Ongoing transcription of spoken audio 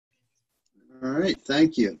All right,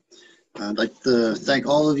 thank you. I'd like to thank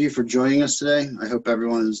all of you for joining us today. I hope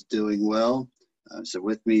everyone is doing well. So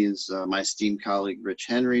with me is my esteemed colleague, Rich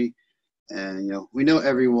Henry. And, we know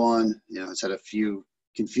everyone, has had a few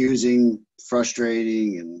confusing,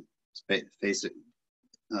 frustrating, and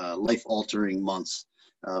life-altering months,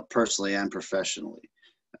 personally and professionally.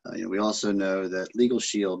 We also know that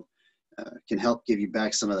LegalShield can help give you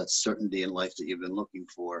back some of that certainty in life that you've been looking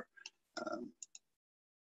for.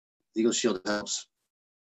 LegalShield helps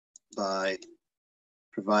by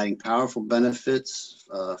providing powerful benefits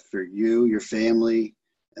for you, your family,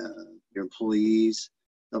 your employees,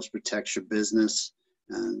 helps protect your business,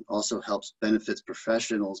 and also helps benefits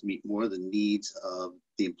professionals meet more of the needs of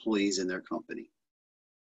the employees in their company.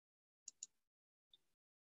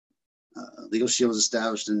 LegalShield was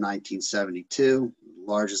established in 1972, the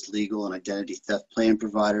largest legal and identity theft plan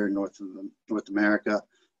provider in North America.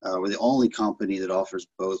 We're the only company that offers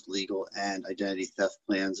both legal and identity theft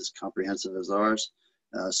plans as comprehensive as ours,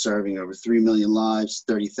 serving over 3 million lives,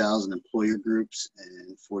 30,000 employer groups,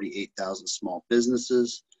 and 48,000 small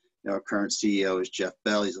businesses. Our current CEO is Jeff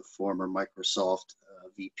Bell. He's a former Microsoft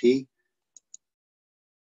VP.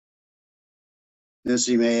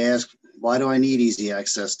 So you may ask, why do I need easy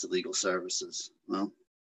access to legal services? Well,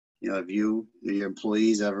 have you or your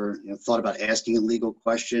employees ever thought about asking a legal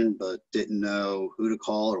question but didn't know who to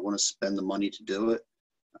call or want to spend the money to do it?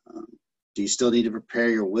 Do you still need to prepare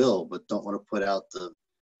your will but don't want to put out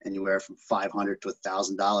anywhere from $500 to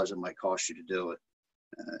 $1,000 it might cost you to do it?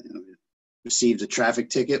 Received a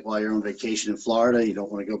traffic ticket while you're on vacation in Florida, you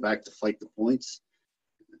don't want to go back to fight the points.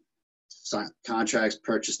 Contracts,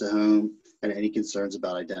 purchased a home, and any concerns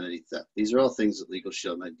about identity theft. These are all things that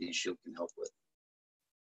LegalShield and IDShield can help with.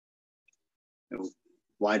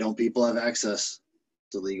 Why don't people have access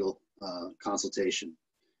to legal consultation?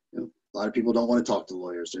 A lot of people don't want to talk to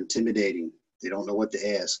lawyers. They're intimidating. They don't know what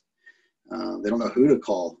to ask. They don't know who to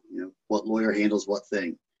call. What lawyer handles what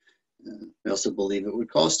thing. They also believe it would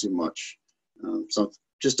cost too much. So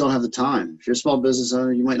just don't have the time. If you're a small business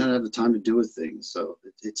owner, you might not have the time to do a thing. So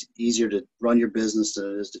it's easier to run your business than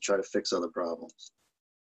it is to try to fix other problems.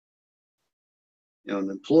 And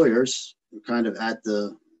employers are kind of at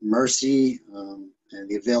the mercy and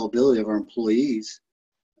the availability of our employees.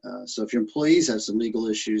 So if your employees have some legal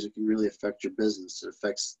issues, it can really affect your business. It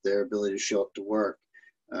affects their ability to show up to work.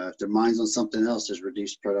 If their mind's on something else, there's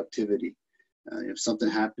reduced productivity. If something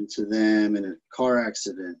happened to them in a car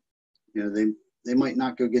accident, they might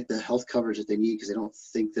not go get the health coverage that they need because they don't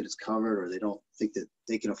think that it's covered, or they don't think that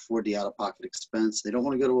they can afford the out-of-pocket expense. They don't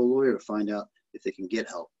want to go to a lawyer to find out if they can get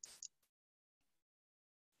help.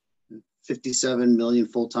 57 million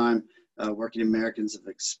full-time working Americans have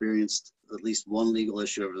experienced at least one legal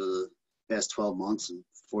issue over the past 12 months, and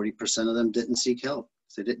 40% of them didn't seek help.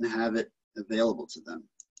 So they didn't have it available to them.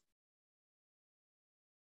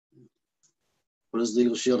 What does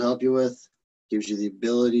LegalShield help you with? Gives you the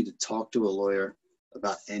ability to talk to a lawyer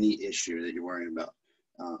about any issue that you're worrying about.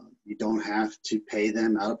 You don't have to pay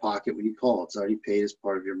them out of pocket when you call. It's already paid as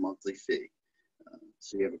part of your monthly fee.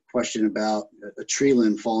 So you have a question about a tree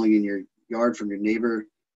limb falling in your yard from your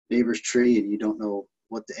neighbor's tree and you don't know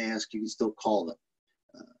what to ask, you can still call them.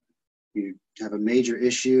 You have a major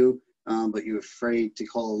issue, but you're afraid to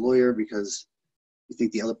call a lawyer because you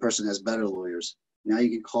think the other person has better lawyers. Now you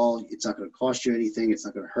can call. It's not going to cost you anything. It's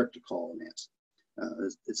not going to hurt to call and ask.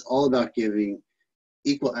 It's all about giving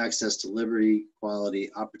equal access to liberty,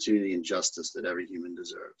 equality, opportunity, and justice that every human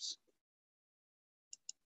deserves.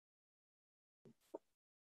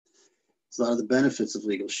 It's a lot of the benefits of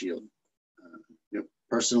LegalShield.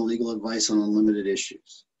 Personal legal advice on unlimited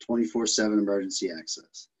issues, 24/7 emergency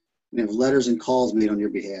access. You have letters and calls made on your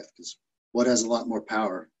behalf, because what has a lot more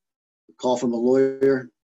power? A call from a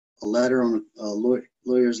lawyer, a letter on a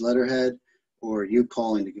lawyer's letterhead, or you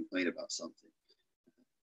calling to complain about something.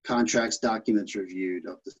 Contracts, documents reviewed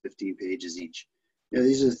up to 15 pages each.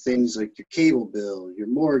 These are things like your cable bill, your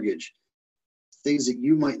mortgage, things that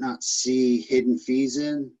you might not see hidden fees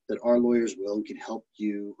in that our lawyers will and can help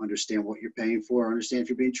you understand what you're paying for, or understand if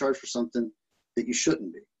you're being charged for something that you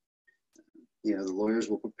shouldn't be. The lawyers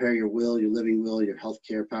will prepare your will, your living will, your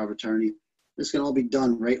healthcare power of attorney. This can all be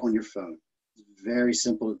done right on your phone. It's very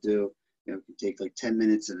simple to do. It can take like 10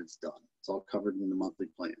 minutes and it's done. It's all covered in the monthly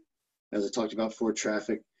plan. As I talked about for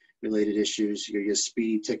traffic related issues, you get a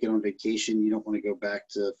speeding ticket on vacation. You don't want to go back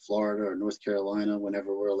to Florida or North Carolina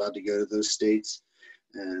whenever we're allowed to go to those states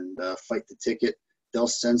and fight the ticket. They'll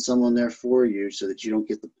send someone there for you so that you don't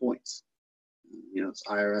get the points. It's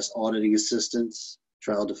IRS auditing assistance,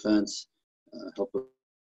 trial defense, help with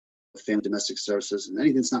family domestic services, and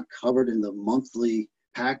anything that's not covered in the monthly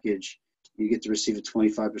package you get to receive a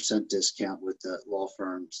 25% discount with the law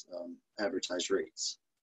firm's advertised rates.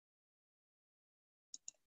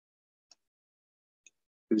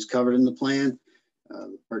 Who's covered in the plan?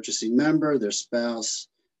 The purchasing member, their spouse,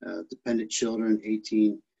 dependent children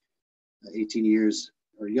 18 years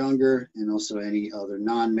or younger, and also any other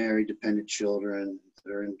non-married dependent children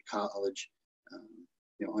that are in college,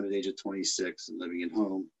 under the age of 26 and living at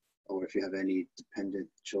home, or if you have any dependent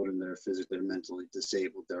children that are physically or mentally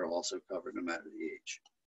disabled, they're also covered no matter the age.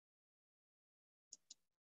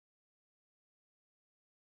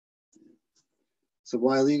 So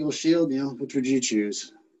why LegalShield? Which would you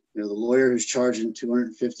choose? The lawyer who's charging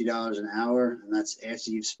 $250 an hour, and that's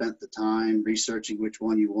after you've spent the time researching which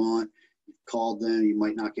one you want. You've called them, you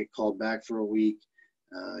might not get called back for a week.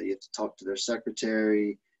 You have to talk to their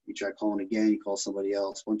secretary. You try calling again, you call somebody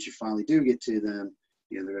else. Once you finally do get to them,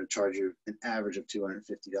 they're going to charge you an average of $250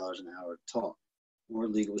 an hour to talk. Or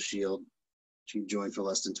LegalShield, you can join for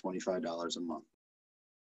less than $25 a month.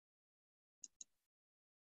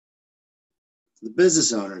 The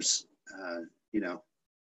business owners,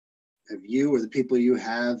 have you or the people you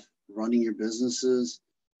have running your businesses,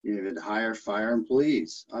 you've had to hire, fire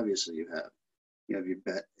employees? Obviously you have. Have you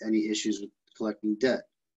bet any issues with collecting debt?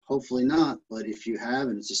 Hopefully not, but if you have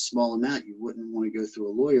and it's a small amount, you wouldn't want to go through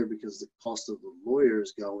a lawyer because the cost of the lawyer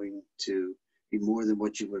is going to be more than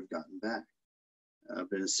what you would have gotten back.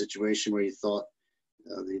 Been in a situation where you thought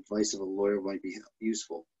the advice of a lawyer might be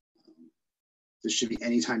useful. This should be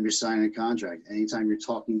anytime you're signing a contract, anytime you're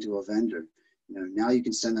talking to a vendor. Now you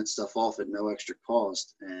can send that stuff off at no extra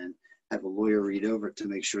cost and have a lawyer read over it to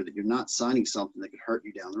make sure that you're not signing something that could hurt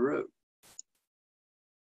you down the road.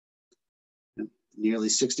 Nearly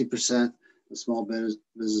 60% of small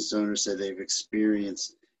business owners say they've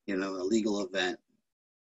experienced, a legal event.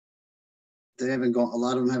 A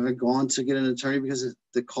lot of them haven't gone to get an attorney because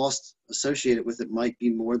the cost associated with it might be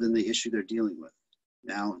more than the issue they're dealing with.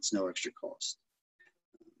 Now it's no extra cost.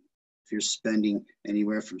 If you're spending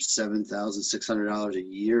anywhere from $7,600 a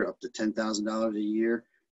year up to $10,000 a year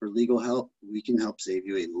for legal help, we can help save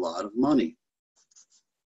you a lot of money.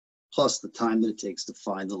 Plus the time that it takes to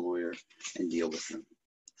find the lawyer and deal with them.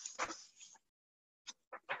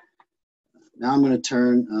 Now I'm going to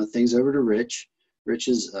turn things over to Rich. Rich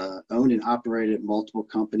has owned and operated multiple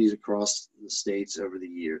companies across the states over the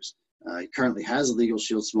years. He currently has a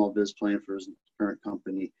LegalShield small biz plan for his current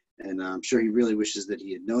company, and I'm sure he really wishes that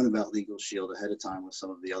he had known about LegalShield ahead of time with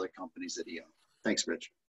some of the other companies that he owned. Thanks, Rich.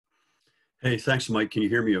 Hey, thanks, Mike. Can you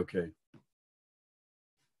hear me okay?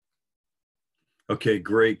 Okay,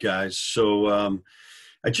 great, guys. So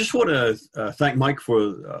I just want to thank Mike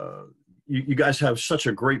for, you guys have such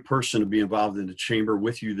a great person to be involved in the chamber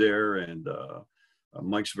with you there. And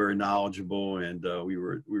Mike's very knowledgeable. And we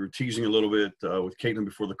were teasing a little bit with Caitlin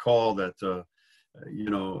before the call that,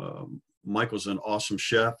 Michael's an awesome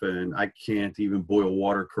chef and I can't even boil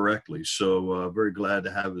water correctly. So very glad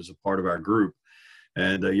to have as a part of our group.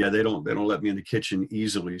 And yeah, they don't let me in the kitchen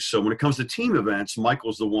easily. So when it comes to team events,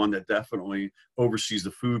 Michael's the one that definitely oversees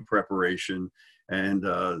the food preparation, and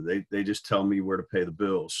they just tell me where to pay the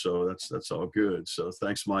bills. So that's all good. So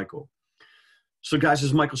thanks, Michael. So guys,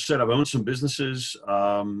 as Michael said, I've owned some businesses.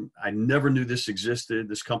 I never knew this existed.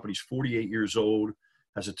 This company's 48 years old,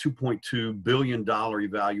 has a $2.2 billion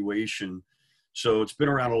evaluation. So it's been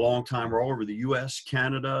around a long time. We're all over the US,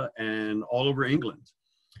 Canada, and all over England.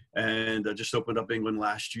 And I just opened up England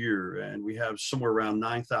last year, and we have somewhere around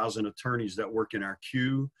 9,000 attorneys that work in our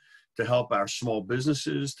queue to help our small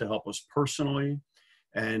businesses, to help us personally.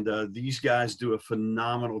 And these guys do a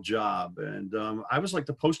phenomenal job. And I was like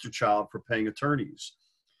the poster child for paying attorneys.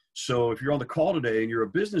 So if you're on the call today and you're a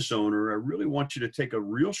business owner, I really want you to take a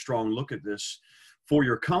real strong look at this for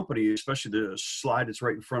your company, especially the slide that's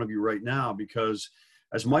right in front of you right now, because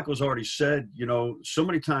as Michael's already said, so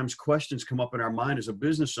many times questions come up in our mind as a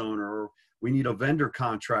business owner, or we need a vendor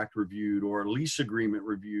contract reviewed or a lease agreement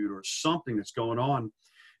reviewed or something that's going on.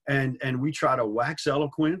 And we try to wax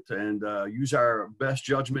eloquent and use our best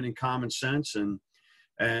judgment and common sense. And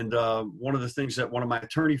one of the things that one of my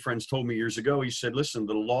attorney friends told me years ago, he said, listen,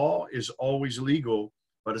 the law is always legal,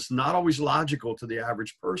 but it's not always logical to the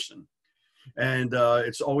average person. And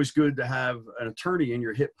it's always good to have an attorney in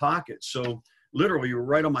your hip pocket. So literally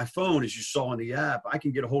right on my phone, as you saw in the app, I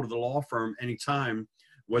can get a hold of the law firm anytime,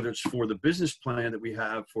 whether it's for the business plan that we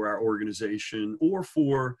have for our organization or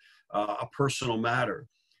for a personal matter.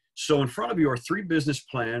 So in front of you are 3 business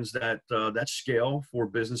plans that scale for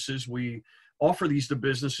businesses. We offer these to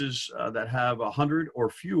businesses that have 100 or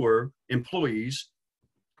fewer employees.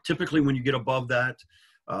 Typically, when you get above that,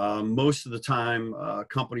 most of the time,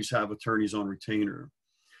 companies have attorneys on retainer.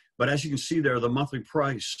 But as you can see there, the monthly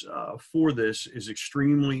price for this is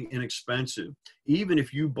extremely inexpensive. Even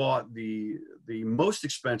if you bought the most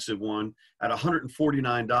expensive one at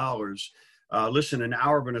 $149, listen, an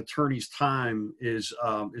hour of an attorney's time is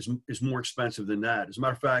more expensive than that. As a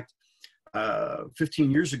matter of fact,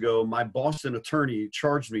 15 years ago, my Boston attorney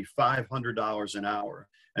charged me $500 an hour,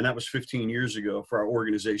 and that was 15 years ago for our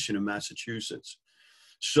organization in Massachusetts.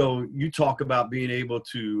 So you talk about being able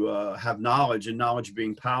to have knowledge, and knowledge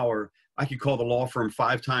being power. I could call the law firm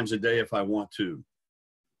 5 times a day if I want to.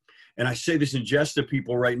 And I say this in jest to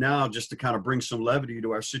people right now just to kind of bring some levity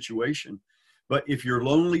to our situation. But if you're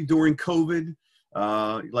lonely during COVID,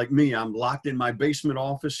 like me, I'm locked in my basement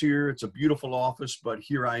office here. It's a beautiful office, but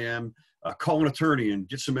here I am, call an attorney and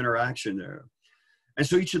get some interaction there. And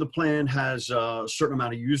so each of the plan has a certain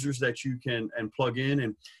amount of users that you can plug in.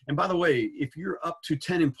 And by the way, if you're up to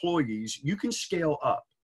 10 employees, you can scale up.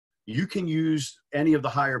 You can use any of the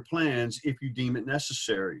higher plans if you deem it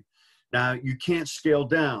necessary. Now, you can't scale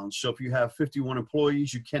down. So if you have 51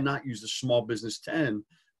 employees, you cannot use the small business 10,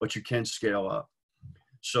 but you can scale up.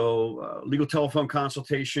 So legal telephone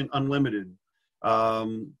consultation, unlimited.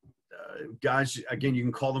 Guys, again, you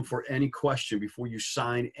can call them for any question before you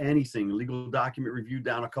sign anything. Legal document review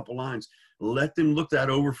down a couple lines. Let them look that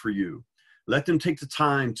over for you. Let them take the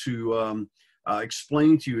time to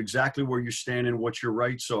explain to you exactly where you stand and what your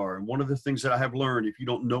rights are. And one of the things that I have learned, if you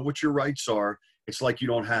don't know what your rights are, it's like you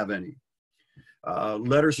don't have any.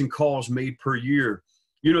 Letters and calls made per year.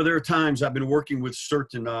 You know, there are times I've been working with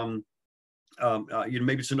certain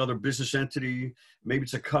maybe it's another business entity, maybe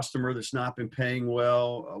it's a customer that's not been paying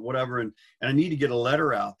well, whatever, and I need to get a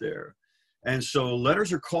letter out there. And so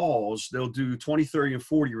letters or calls, they'll do 20, 30, and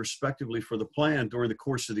 40 respectively for the plan during the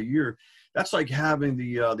course of the year. That's like having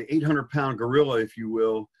the 800-pound gorilla, if you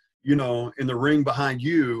will, you know, in the ring behind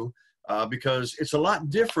you, because it's a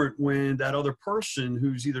lot different when that other person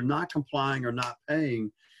who's either not complying or not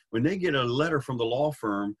paying, when they get a letter from the law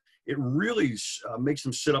firm, it really makes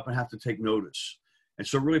them sit up and have to take notice. And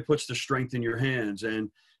so it really puts the strength in your hands. And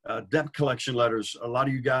debt collection letters, a lot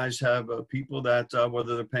of you guys have people that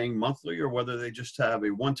whether they're paying monthly or whether they just have a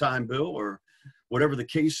one-time bill or whatever the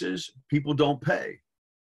case is, people don't pay.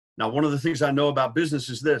 Now, one of the things I know about business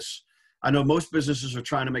is this. I know most businesses are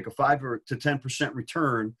trying to make a 5 to 10%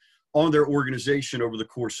 return on their organization over the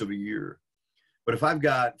course of a year. But if I've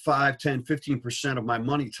got 5, 10, 15% of my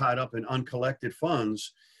money tied up in uncollected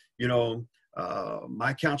funds, you know,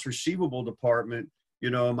 my accounts receivable department,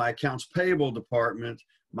 you know, my accounts payable department,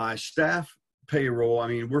 my staff payroll, I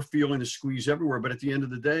mean, we're feeling the squeeze everywhere. But at the end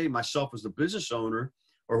of the day, myself as the business owner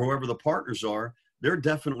or whoever the partners are, they're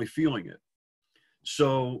definitely feeling it.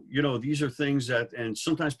 So, you know, these are things that, and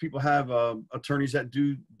sometimes people have attorneys that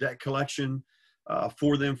do debt collection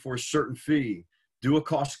for them for a certain fee. Do a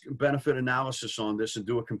cost benefit analysis on this and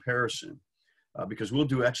do a comparison because we'll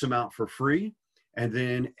do X amount for free. And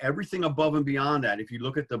then everything above and beyond that, if you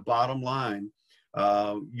look at the bottom line,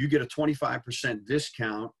 you get a 25%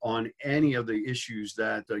 discount on any of the issues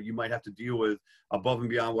that you might have to deal with above and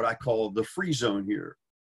beyond what I call the free zone here.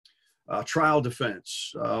 Trial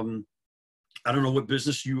defense. I don't know what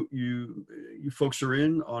business you folks are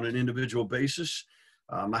in on an individual basis.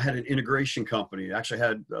 I had an integration company. I actually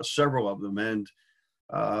had several of them, and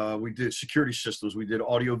we did security systems. We did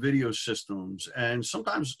audio video systems. And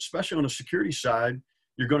sometimes, especially on the security side,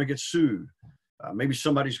 you're going to get sued. Maybe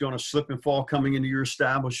somebody's going to slip and fall coming into your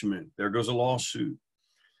establishment. There goes a lawsuit.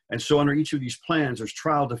 And so under each of these plans, there's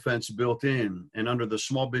trial defense built in. And under the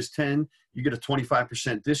Small Biz 10, you get a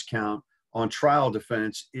 25% discount on trial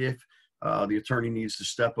defense if the attorney needs to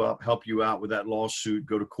step up, help you out with that lawsuit,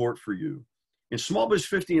 go to court for you. In Small Biz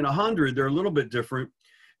 50 and 100, they're a little bit different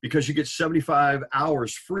because you get 75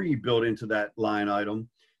 hours free built into that line item.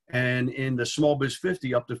 And in the Small Biz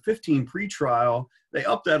 50, up to 15 pre-trial, they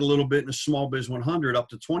up that a little bit in the Small Biz 100, up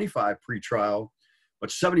to 25 pre-trial, but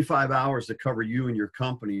 75 hours to cover you and your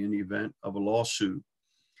company in the event of a lawsuit.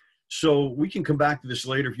 So we can come back to this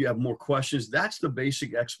later if you have more questions. That's the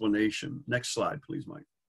basic explanation. Next slide, please, Mike.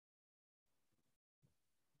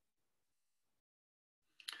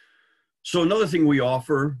 So another thing we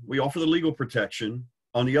offer the legal protection.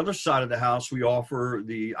 On the other side of the house, we offer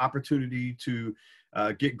the opportunity to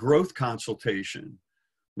get growth consultation.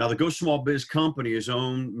 Now, the Go Small Biz company is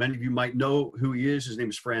owned, many of you might know who he is. His name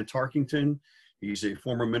is Fran Tarkington. He's a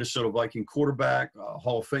former Minnesota Viking quarterback,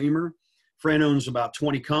 Hall of Famer. Fran owns about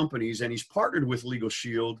 20 companies, and he's partnered with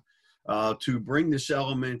LegalShield to bring this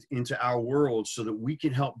element into our world so that we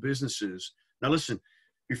can help businesses. Now, listen,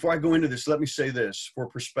 before I go into this, let me say this for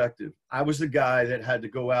perspective. I was the guy that had to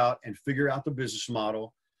go out and figure out the business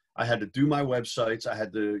model. I had to do my websites. I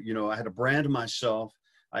had to, I had to brand myself.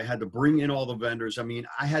 I had to bring in all the vendors. I mean,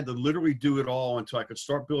 I had to literally do it all until I could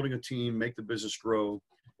start building a team, make the business grow,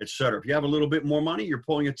 et cetera. If you have a little bit more money, you're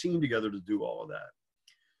pulling a team together to do all of that.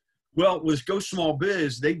 Well, with Go Small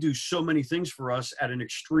Biz, they do so many things for us at an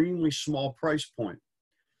extremely small price point.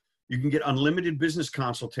 You can get unlimited business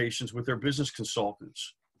consultations with their business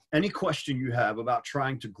consultants. Any question you have about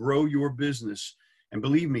trying to grow your business, and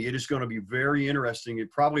believe me, it is going to be very interesting. It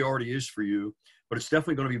probably already is for you, but it's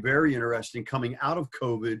definitely going to be very interesting coming out of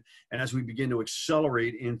COVID and as we begin to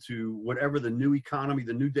accelerate into whatever the new economy,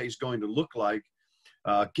 the new day is going to look like,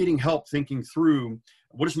 getting help thinking through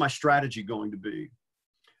what is my strategy going to be.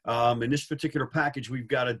 In this particular package, we've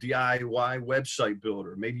got a DIY website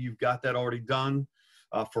builder. Maybe you've got that already done.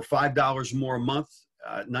 For $5 more a month,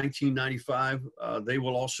 $19.95, they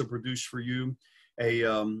will also produce for you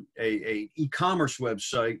a e-commerce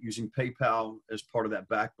website using PayPal as part of that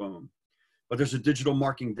backbone. But there's a digital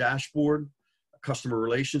marketing dashboard, a customer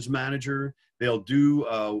relations manager. They'll do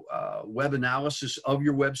web analysis of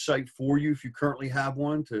your website for you if you currently have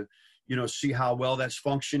one to see how well that's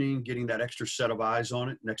functioning, getting that extra set of eyes on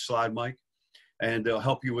it. Next slide, Mike. And they'll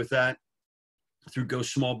help you with that through Go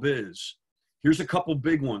Small Biz. Here's a couple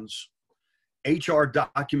big ones. HR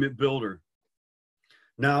document builder.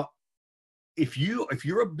 Now, if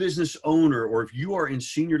you're a business owner or if you are in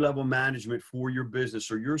senior level management for your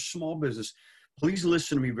business or you're a small business, please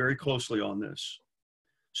listen to me very closely on this.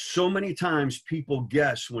 So many times people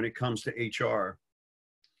guess when it comes to HR.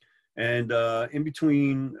 And in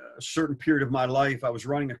between a certain period of my life, I was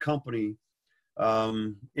running a company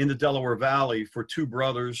in the Delaware Valley for two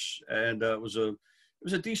brothers, and it was a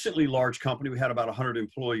decently large company. We had about 100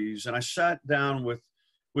 employees, and I sat down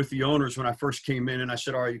with the owners when I first came in, and I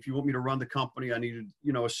said, all right, if you want me to run the company, I need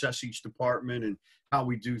to assess each department and how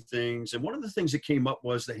we do things. And one of the things that came up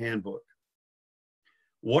was the handbook.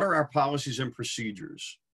 What are our policies and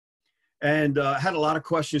procedures? And I had a lot of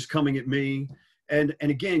questions coming at me. And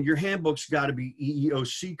again, your handbook's got to be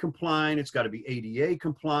EEOC compliant. It's got to be ADA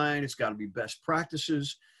compliant. It's got to be best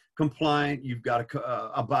practices compliant. You've got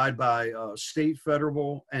to abide by state,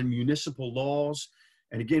 federal, and municipal laws.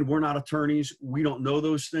 And again, we're not attorneys. We don't know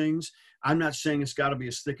those things. I'm not saying it's got to be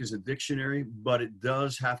as thick as a dictionary, but it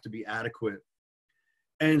does have to be adequate.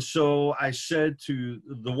 And so I said to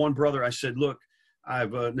the one brother, I said, look,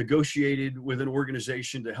 I've negotiated with an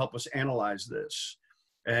organization to help us analyze this.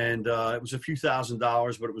 And it was a few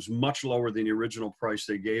 $1,000s, but it was much lower than the original price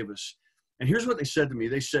they gave us. And here's what they said to me.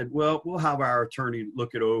 They said, well, we'll have our attorney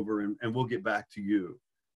look it over and we'll get back to you.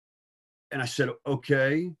 And I said,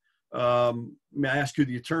 okay, may I ask who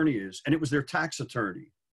the attorney is? And it was their tax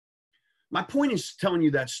attorney. My point is telling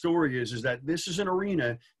you that story is that this is an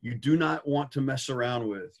arena you do not want to mess around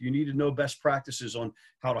with. You need to know best practices on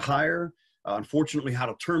how to hire, unfortunately, how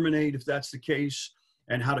to terminate if that's the case,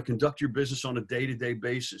 and how to conduct your business on a day-to-day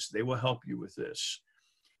basis. They will help you with this.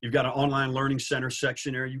 You've got an online learning center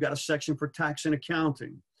section there. You've got a section for tax and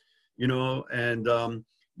accounting, and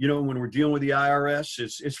when we're dealing with the IRS,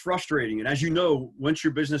 it's frustrating. And as you know, once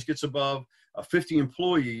your business gets above 50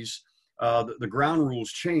 employees, the ground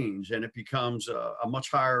rules change and it becomes a much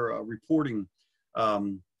higher reporting,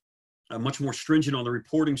 much more stringent on the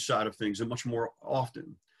reporting side of things and much more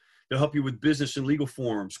often. They'll help you with business and legal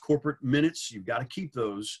forms, corporate minutes. You've got to keep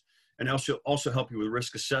those, and also help you with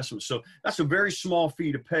risk assessment. So that's a very small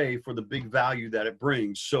fee to pay for the big value that it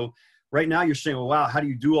brings. So right now you're saying, well, wow, how do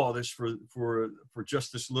you do all this for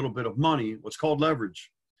just this little bit of money? What's called leverage.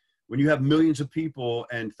 When you have millions of people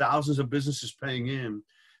and thousands of businesses paying in,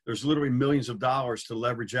 there's literally millions of dollars to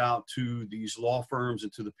leverage out to these law firms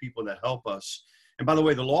and to the people that help us. And by the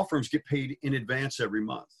way, the law firms get paid in advance every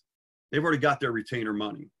month. They've already got their retainer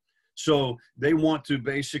money. So they want to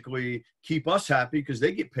basically keep us happy because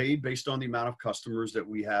they get paid based on the amount of customers that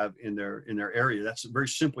we have in their area. That's very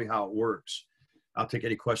simply how it works. I'll take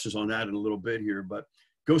any questions on that in a little bit here, but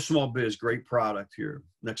Go Small Biz, great product here.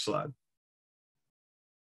 Next slide.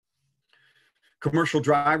 Commercial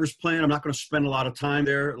driver's plan. I'm not going to spend a lot of time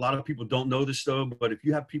there. A lot of people don't know this though, but if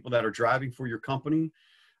you have people that are driving for your company,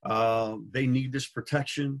 they need this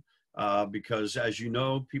protection. Because as you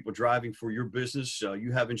know, people driving for your business,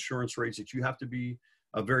 you have insurance rates that you have to be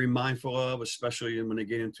very mindful of, especially when they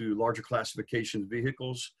get into larger classification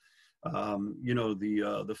vehicles.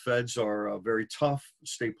 The feds are very tough.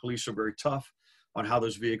 State police are very tough on how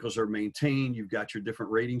those vehicles are maintained. You've got your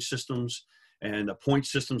different rating systems and point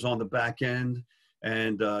systems on the back end.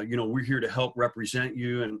 And, we're here to help represent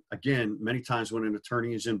you. And again, many times when an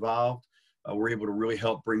attorney is involved, we're able to really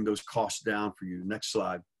help bring those costs down for you. Next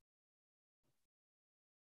slide.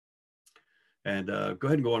 And go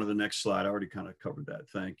ahead and go on to the next slide. I already kind of covered that.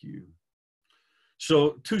 Thank you.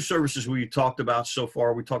 So 2 services we talked about so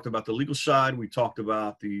far. We talked about the legal side. We talked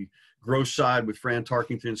about the growth side with Fran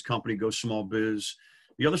Tarkington's company, Go Small Biz.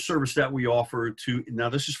 The other service that we offer to, now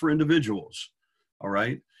this is for individuals, all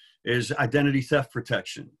right, is identity theft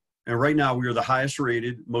protection. And right now we are the highest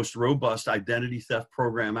rated, most robust identity theft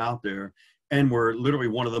program out there. And we're literally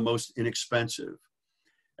one of the most inexpensive.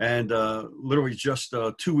 And literally just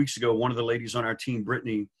 2 weeks ago, one of the ladies on our team,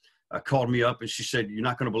 Brittany, called me up and she said, "You're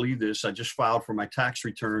not going to believe this. I just filed for my tax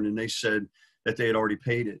return and they said that they had already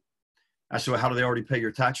paid it." I said, "Well, how do they already pay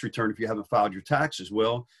your tax return if you haven't filed your taxes?"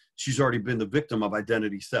 Well, she's already been the victim of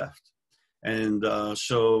identity theft. And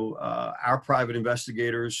so our private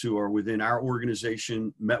investigators who are within our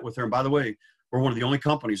organization met with her. And by the way, we're one of the only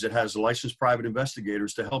companies that has licensed private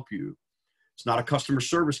investigators to help you. It's not a customer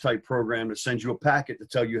service type program that sends you a packet to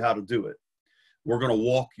tell you how to do it. We're going to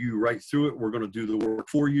walk you right through it. We're going to do the work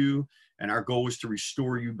for you. And our goal is to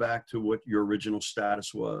restore you back to what your original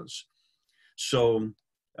status was. So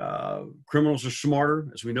criminals are smarter.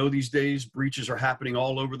 As we know these days, breaches are happening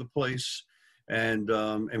all over the place. And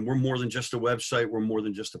we're more than just a website. We're more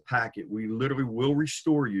than just a packet. We literally will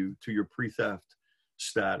restore you to your pre-theft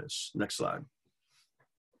status. Next slide.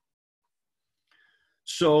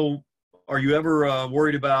 So are you ever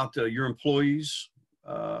worried about your employees?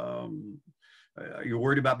 Are you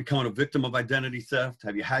worried about becoming a victim of identity theft?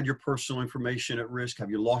 Have you had your personal information at risk? Have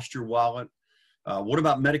you lost your wallet? What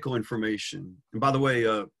about medical information? And by the way,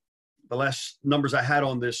 the last numbers I had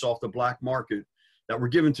on this off the black market that were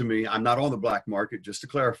given to me, I'm not on the black market, just to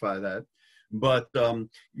clarify that. But,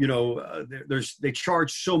 you know, they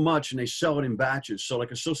charge so much and they sell it in batches. So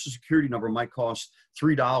like a Social Security number might cost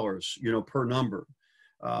 $3, you know, per number.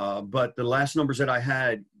 But the last numbers that I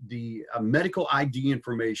had, the medical ID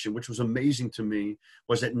information, which was amazing to me,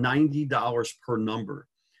 was at $90 per number.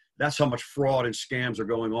 That's how much fraud and scams are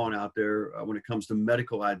going on out there when it comes to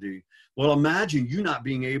medical ID. Well, imagine you not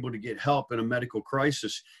being able to get help in a medical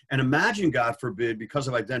crisis. And imagine, God forbid, because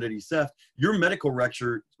of identity theft, your medical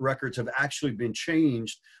records have actually been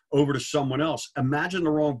changed over to someone else. Imagine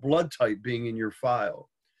the wrong blood type being in your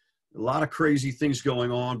file. A lot of crazy things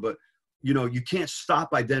going on, but you know, you can't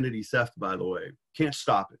stop identity theft, by the way. Can't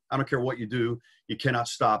stop it. I don't care what you do. You cannot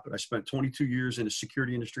stop it. I spent 22 years in the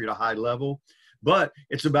security industry at a high level, but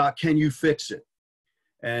it's about, can you fix it?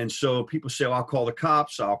 And so people say, well, I'll call the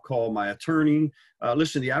cops. I'll call my attorney.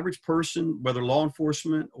 Listen, the average person, whether law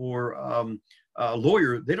enforcement or a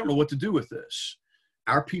lawyer, they don't know what to do with this.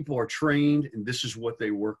 Our people are trained and this is what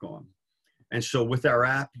they work on. And so with our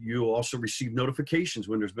app, you'll also receive notifications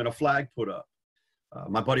when there's been a flag put up.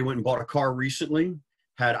 My buddy went and bought a car recently,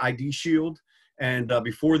 had ID Shield, and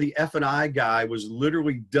before the F&I guy was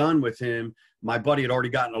literally done with him, my buddy had already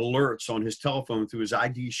gotten alerts on his telephone through his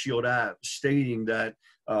ID Shield app stating that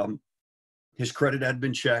his credit had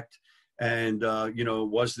been checked and, you know,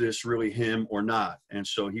 was this really him or not? And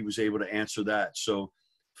so he was able to answer that. So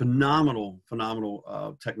phenomenal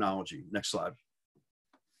technology. Next slide.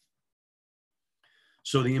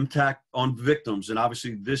 So the impact on victims, and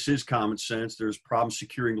obviously this is common sense. There's problems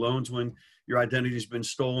securing loans when your identity has been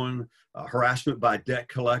stolen, harassment by debt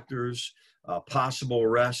collectors, possible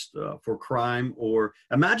arrest for crime, or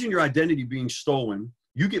imagine your identity being stolen.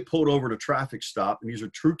 You get pulled over at a traffic stop, and these are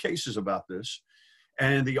true cases about this.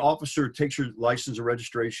 And the officer takes your license and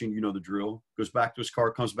registration, you know the drill, goes back to his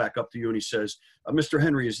car, comes back up to you, and he says, Mr.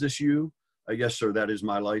 Henry, is this you? Yes, sir, that is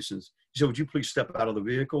my license. He said, would you please step out of the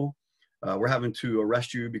vehicle? We're having to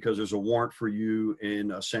arrest you because there's a warrant for you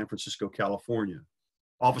in San Francisco, California.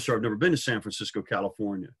 Officer, I've never been to San Francisco,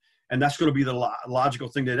 California. And that's going to be the logical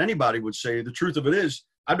thing that anybody would say. The truth of it is,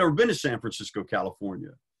 I've never been to San Francisco,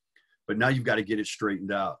 California. But now you've got to get it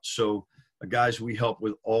straightened out. So guys, we help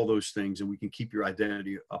with all those things and we can keep your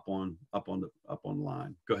identity up on the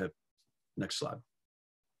line. Go ahead. Next slide.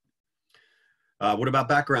 What about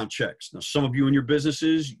background checks? Now, some of you in your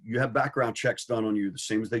businesses, you have background checks done on you, the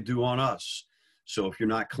same as they do on us. So if you're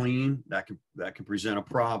not clean, that can present a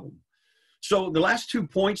problem. So the last 2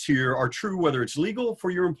 points here are true, whether it's legal for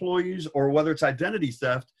your employees or whether it's identity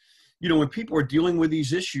theft. You know, when people are dealing with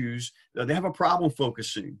these issues, they have a problem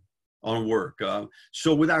focusing on work.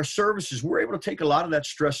 So with our services, we're able to take a lot of that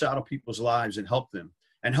stress out of people's lives and help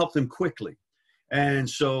them quickly. And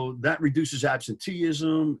so that reduces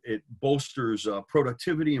absenteeism. It bolsters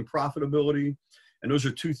productivity and profitability. And those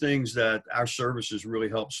are 2 things that our services really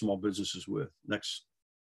help small businesses with. Next.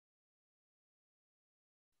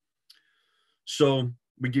 So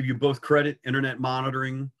we give you both credit, internet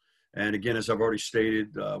monitoring. And again, as I've already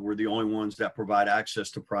stated, we're the only ones that provide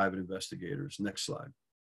access to private investigators. Next slide.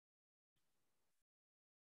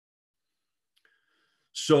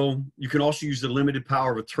 So you can also use the limited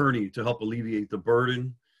power of attorney to help alleviate the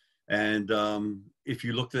burden. And if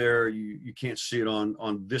you look there, you can't see it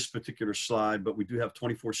on this particular slide, but we do have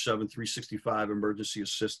 24/7, 365 emergency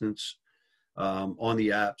assistance on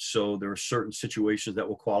the app. So there are certain situations that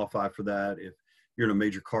will qualify for that. If you're in a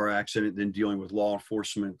major car accident, then dealing with law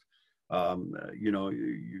enforcement, you know,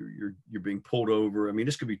 you're being pulled over. I mean,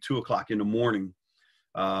 this could be 2:00 in the morning.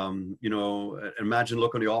 You know, imagine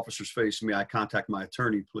look on the officer's face. May I contact my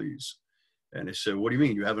attorney, please? And they said, what do you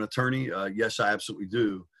mean? You have an attorney? Yes, I absolutely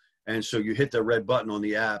do. And so you hit the red button on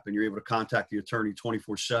the app and you're able to contact the attorney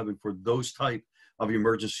 24/7 for those type of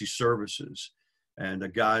emergency services.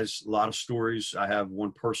 And guys, a lot of stories. I have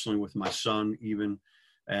one personally with my son even.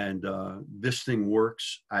 And this thing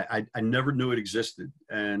works. I never knew it existed.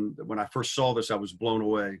 And when I first saw this, I was blown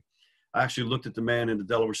away. I actually looked at the man in the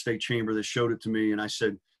Delaware State Chamber that showed it to me. And I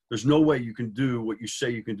said, there's no way you can do what you say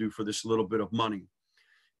you can do for this little bit of money.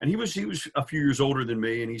 And he was a few years older than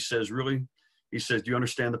me. And he says, really? He says, do you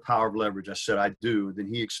understand the power of leverage? I said, I do. Then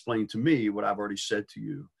he explained to me what I've already said to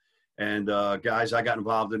you. And guys, I got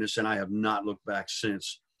involved in this and I have not looked back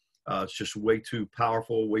since. It's just way too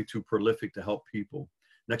powerful, way too prolific to help people.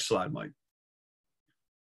 Next slide, Mike.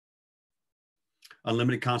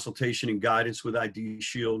 Unlimited consultation and guidance with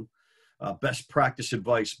LegalShield. Best practice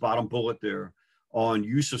advice, bottom bullet there, on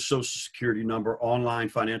use of Social Security number, online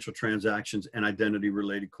financial transactions, and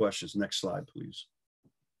identity-related questions. Next slide, please.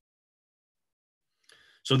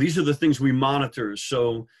 So these are the things we monitor.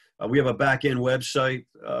 So we have a back-end website.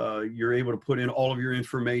 You're able to put in all of your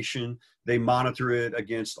information. They monitor it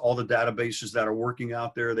against all the databases that are working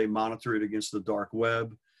out there. They monitor it against the dark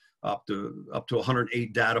web, up to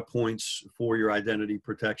 108 data points for your identity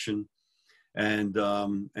protection, and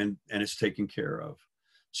it's taken care of.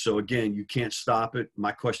 So again, you can't stop it.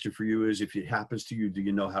 My question for you is, if it happens to you, do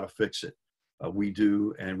you know how to fix it? We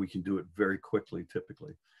do, and we can do it very quickly,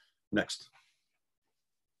 typically. Next.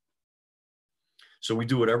 So we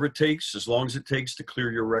do whatever it takes, as long as it takes, to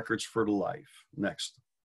clear your records for life. Next.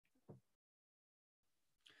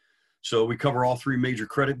 So we cover all three major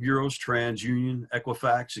credit bureaus: TransUnion,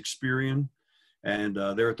 Equifax, Experian, and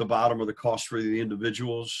they're at the bottom of the cost for the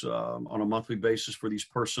individuals on a monthly basis for these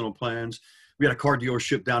personal plans. We had a car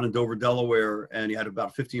dealership down in Dover, Delaware, and he had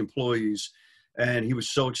about 50 employees. And he was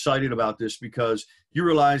so excited about this because you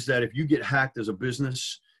realize that if you get hacked as a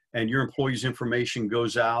business and your employees' information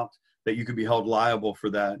goes out, that you could be held liable for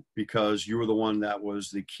that because you were the one that was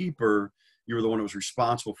the keeper. You were the one that was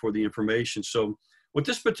responsible for the information. So what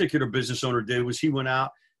this particular business owner did was he went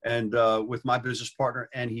out and with my business partner,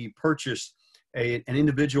 and he purchased an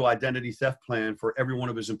individual identity theft plan for every one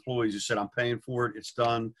of his employees. He said, I'm paying for it. It's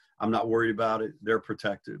done. I'm not worried about it. They're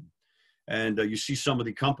protected. And you see some of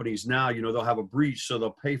the companies now, you know, they'll have a breach, so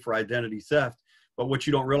they'll pay for identity theft. But what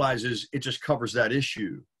you don't realize is it just covers that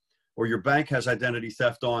issue. Or your bank has identity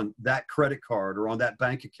theft on that credit card or on that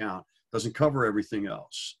bank account. Doesn't cover everything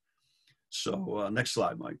else. So next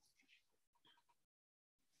slide, Mike.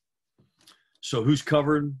 So who's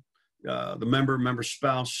covered? The member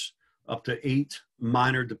spouse, up to 8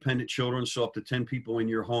 minor dependent children, so up to 10 people in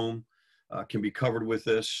your home can be covered with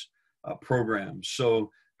this program.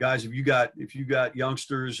 So guys, if you got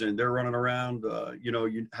youngsters and they're running around, you know,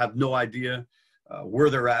 you have no idea where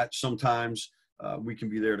they're at sometimes, we can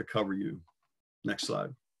be there to cover you. Next slide.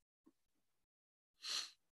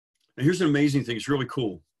 And here's an amazing thing. It's really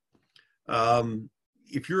cool.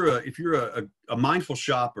 If you're a mindful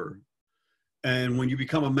shopper, and when you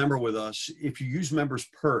become a member with us, if you use members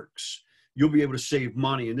perks, you'll be able to save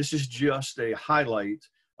money. And this is just a highlight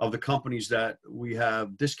of the companies that we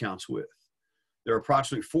have discounts with. There are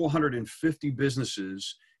approximately 450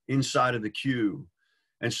 businesses inside of the queue.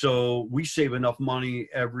 And so we save enough money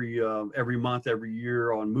every month, every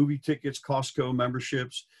year on movie tickets, Costco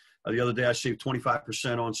memberships. The other day I saved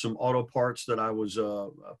 25% on some auto parts that I was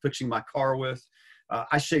fixing my car with.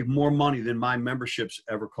 I saved more money than my memberships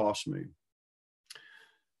ever cost me.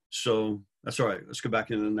 So that's all right. Let's go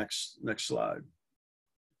back into the next slide.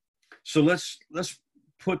 So let's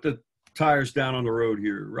put the tires down on the road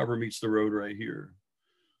here. Rubber meets the road right here.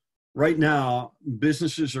 Right now,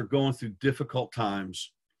 businesses are going through difficult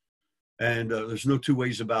times, and there's no two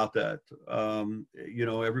ways about that. You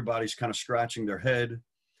know, everybody's kind of scratching their head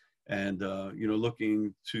and, you know,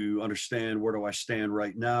 looking to understand, where do I stand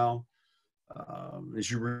right now?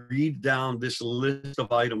 As you read down this list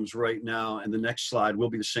of items right now, and the next slide will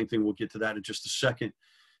be the same thing. We'll get to that in just a second.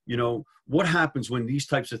 You know, what happens when these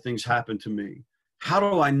types of things happen to me? How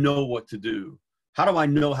do I know what to do? How do I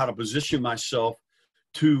know how to position myself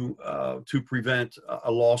to prevent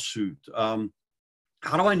a lawsuit?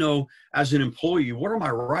 How do I know as an employee, what are my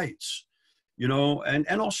rights? You know, and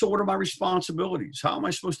also what are my responsibilities? How am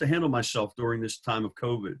I supposed to handle myself during this time of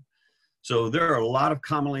COVID? So there are a lot of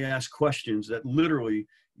commonly asked questions that literally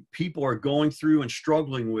people are going through and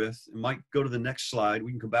struggling with. It might go to the next slide.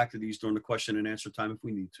 We can come back to these during the question and answer time if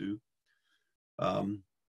we need to.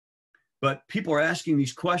 But people are asking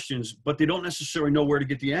these questions, but they don't necessarily know where to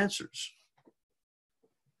get the answers.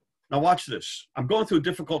 Now watch this. I'm going through a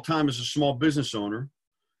difficult time as a small business owner.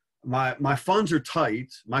 My funds are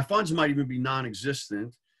tight. My funds might even be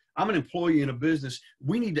non-existent. I'm an employee in a business.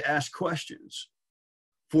 We need to ask questions.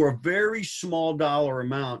 For a very small dollar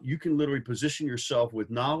amount, you can literally position yourself with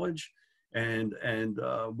knowledge and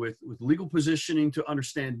with legal positioning to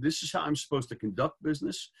understand this is how I'm supposed to conduct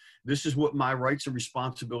business. This is what my rights and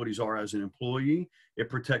responsibilities are as an employee. It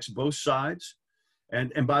protects both sides.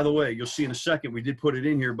 And by the way, you'll see in a second, we did put it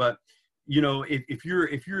in here, but you know, if you're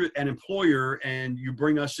an employer and you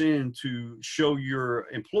bring us in to show your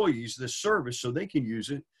employees this service so they can use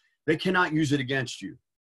it, they cannot use it against you.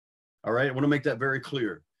 All right, I want to make that very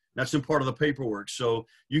clear. That's in part of the paperwork. So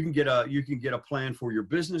you can get a plan for your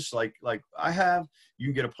business like I have. You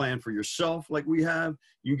can get a plan for yourself like we have.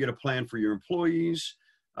 You can get a plan for your employees.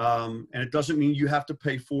 And it doesn't mean you have to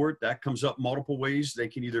pay for it. That comes up multiple ways. They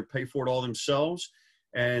can either pay for it all themselves.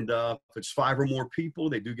 And if it's 5 or more people,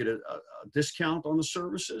 they do get a discount on the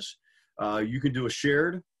services. You can do a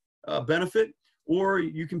shared benefit, or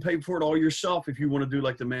you can pay for it all yourself if you want to do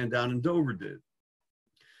like the man down in Dover did.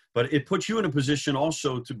 But it puts you in a position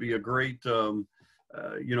also to be a great, great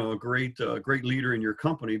leader in your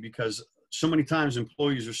company, because so many times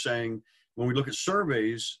employees are saying, when we look at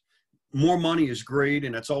surveys, more money is great,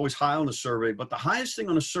 and that's always high on the survey. But the highest thing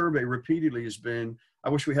on a survey repeatedly has been, I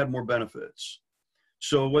wish we had more benefits.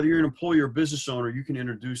 So whether you're an employee or business owner, you can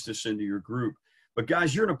introduce this into your group. But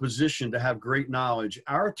guys, you're in a position to have great knowledge.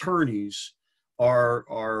 Our attorneys are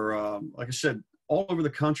like I said, all over the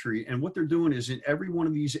country. And what they're doing is in every one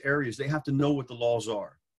of these areas, they have to know what the laws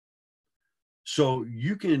are. So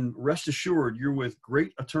you can rest assured you're with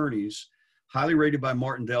great attorneys, highly rated by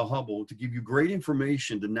Martindale-Hubbell, to give you great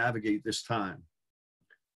information to navigate this time.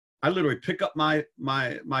 I literally pick up my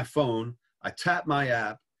phone, I tap my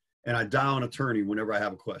app, and I dial an attorney whenever I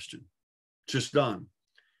have a question. Just done.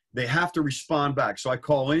 They have to respond back. So I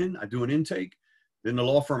call in, I do an intake, then the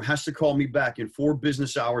law firm has to call me back in 4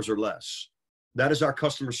 business hours or less. That is our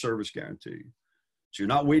customer service guarantee. So you're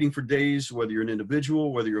not waiting for days, whether you're an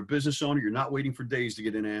individual, whether you're a business owner, you're not waiting for days to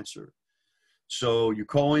get an answer. So you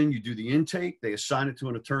call in, you do the intake, they assign it to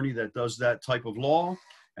an attorney that does that type of law,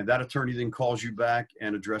 and that attorney then calls you back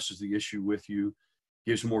and addresses the issue with you,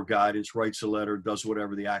 gives more guidance, writes a letter, does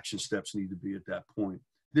whatever the action steps need to be at that point.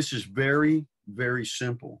 This is very, very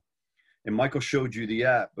simple. And Michael showed you the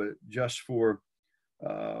app, but just for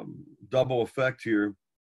double effect here,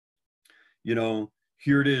 you know,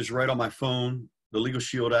 here it is right on my phone, the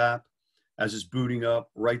LegalShield app, as it's booting up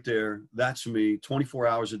right there. That's me, 24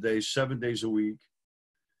 hours a day, 7 days a week.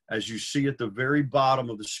 As you see at the very bottom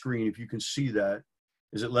of the screen, if you can see that,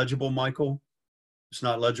 is it legible, Michael? It's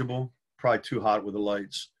not legible, probably too hot with the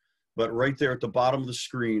lights. But right there at the bottom of the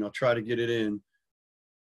screen, I'll try to get it in.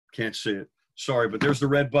 Can't see it. Sorry, but there's the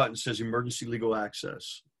red button that says Emergency Legal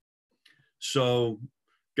Access. So,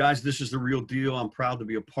 guys, this is the real deal. I'm proud to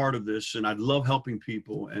be a part of this, and I love helping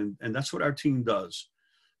people, and that's what our team does.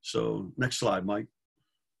 So next slide, Mike.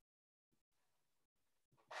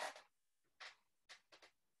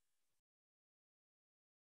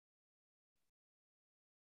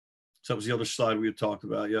 So that was the other slide we had talked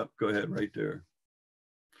about. Yep, go ahead right there.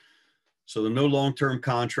 So the no long-term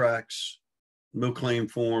contracts, no claim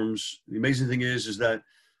forms. The amazing thing is that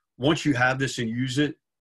once you have this and use it,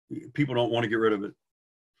 people don't want to get rid of it.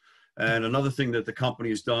 And another thing that the company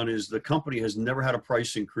has done is the company has never had a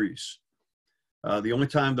price increase. The only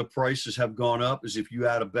time the prices have gone up is if you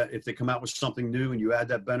add if they come out with something new and you add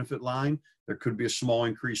that benefit line, there could be a small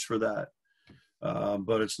increase for that.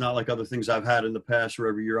 But it's not like other things I've had in the past where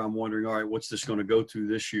every year I'm wondering, all right, what's this going to go to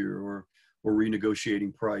this year, or we're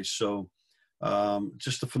renegotiating price. So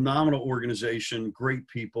just a phenomenal organization, great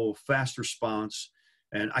people, fast response,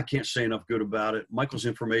 and I can't say enough good about it. Michael's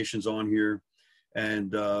information's on here,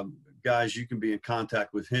 and guys, you can be in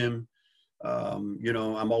contact with him. You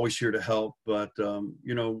know, I'm always here to help, but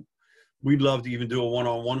you know, we'd love to even do a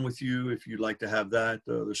one-on-one with you if you'd like to have that.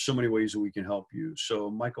 There's so many ways that we can help you. So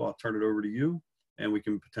Michael, I'll turn it over to you, and we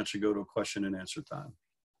can potentially go to a question and answer time.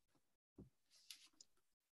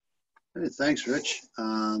 Hey, thanks, Rich.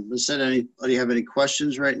 Does anybody have any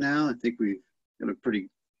questions right now? I think we've got a pretty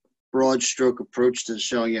broad stroke approach to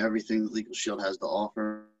showing you everything that LegalShield has to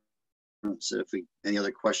offer. So if any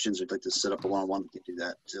other questions, we'd like to set up a one-on-one, we can do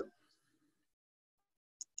that too.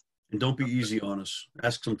 And don't be easy on us.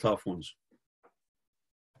 Ask some tough ones.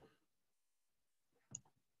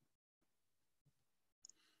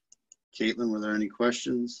 Caitlin, were there any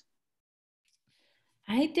questions?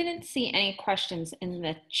 I didn't see any questions in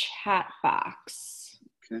the chat box.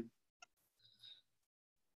 Okay.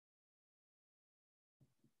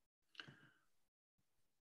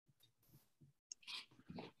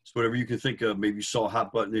 So whatever you can think of, maybe you saw a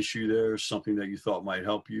hot button issue there, something that you thought might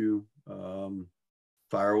help you,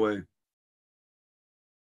 fire away.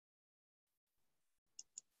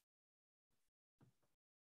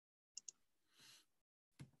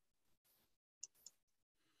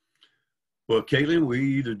 Well, Caitlin, we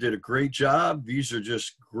either did a great job. These are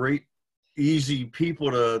just great, easy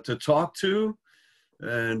people to talk to.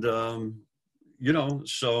 And, you know,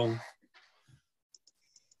 so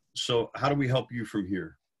how do we help you from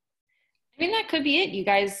here? I mean, that could be it, you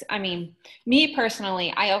guys. I mean, me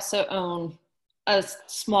personally, I also own a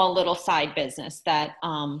small little side business that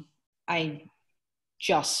I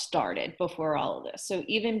just started before all of this. So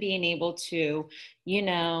even being able to, you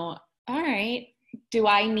know, all right, do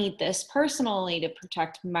I need this personally to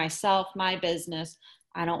protect myself, my business?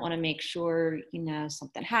 I don't want to make sure, you know,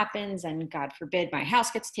 something happens and God forbid my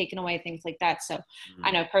house gets taken away, things like that. So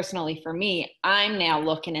I know personally for me, I'm now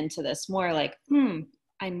looking into this more like,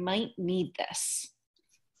 I might need this.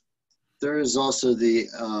 There is also the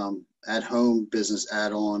at-home business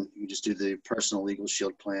add-on. You just do the personal legal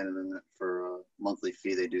shield plan, and then for a monthly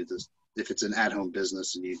fee, they do this if it's an at-home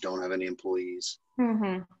business and you don't have any employees.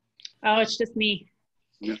 Mm-hmm. Oh, it's just me.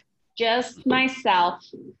 Yeah. Just myself.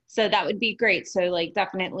 So that would be great. So like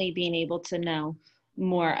definitely being able to know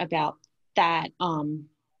more about that.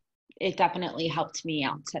 It definitely helped me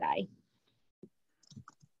out today.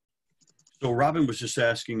 So Robin was just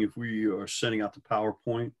asking if we are sending out the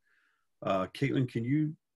PowerPoint. Caitlin, can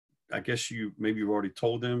you, I guess maybe you've already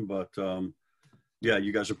told them, but yeah,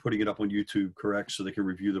 you guys are putting it up on YouTube, correct? So they can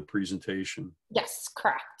review the presentation. Yes,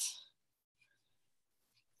 correct.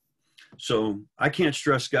 So I can't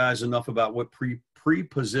stress guys enough about what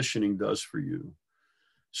pre-positioning does for you.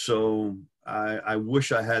 So I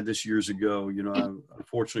wish I had this years ago. You know, I've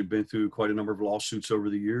unfortunately been through quite a number of lawsuits over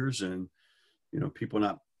the years, and, you know, people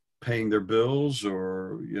not paying their bills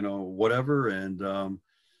or, you know, whatever. And,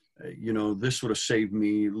 you know, this would have saved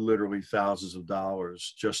me literally thousands of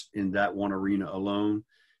dollars just in that one arena alone.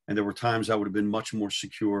 And there were times I would have been much more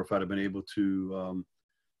secure if I'd have been able to,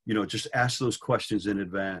 you know, just ask those questions in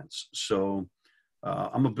advance. So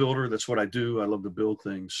I'm a builder. That's what I do. I love to build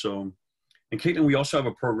things. So, and Caitlin, we also have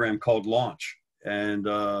a program called Launch. And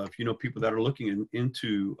if you know people that are looking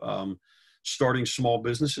into starting small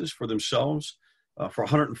businesses for themselves, for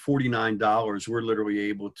 $149, we're literally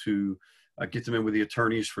able to get them in with the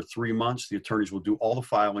attorneys for 3 months. The attorneys will do all the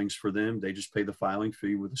filings for them. They just pay the filing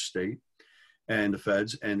fee with the state and the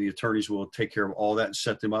feds, and the attorneys will take care of all that and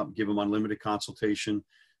set them up, give them unlimited consultation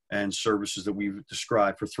and services that we've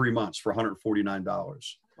described for 3 months for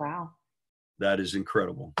 $149. Wow. That is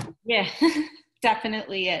incredible. Yeah,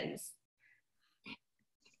 definitely is.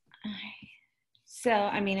 So,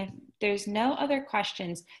 I mean, if there's no other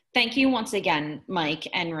questions, thank you once again, Mike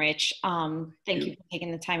and Rich. Thank you for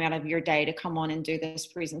taking the time out of your day to come on and do this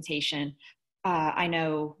presentation. I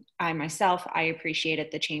know I myself, I appreciate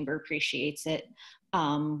it. The chamber appreciates it.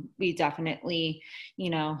 We definitely,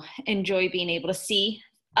 you know, enjoy being able to see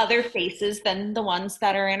other faces than the ones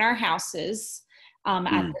that are in our houses at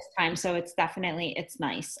this time. So it's definitely, it's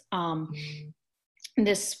nice.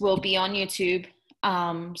 This will be on YouTube.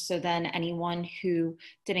 So then anyone who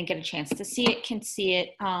didn't get a chance to see it can see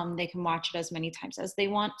it. They can watch it as many times as they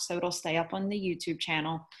want. So it'll stay up on the YouTube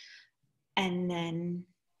channel. And then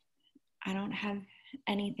I don't have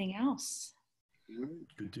anything else.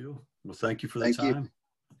 Good deal. Well, thank you for the time.